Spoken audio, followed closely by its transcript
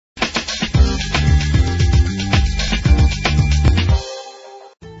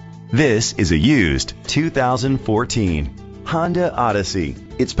This is a used 2014 Honda Odyssey.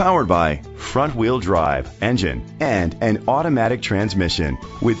 It's powered by front-wheel drive engine and an automatic transmission.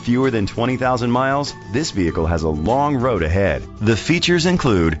 With fewer than 20,000 miles, this vehicle has a long road ahead. The features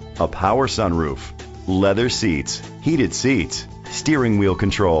include a power sunroof, leather seats, heated seats, steering wheel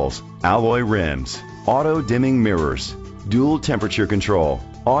controls, alloy rims, auto-dimming mirrors, dual temperature control,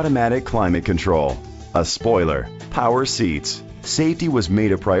 automatic climate control, a spoiler, power seats. Safety was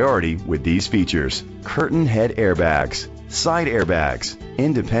made a priority with these features: curtain head airbags, side airbags,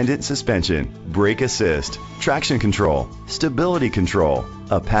 independent suspension, brake assist, traction control, stability control,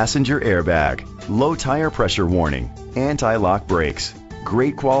 a passenger airbag, low tire pressure warning, anti-lock brakes.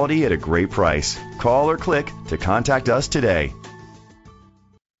 Great quality at a great price. Call or click to contact us today.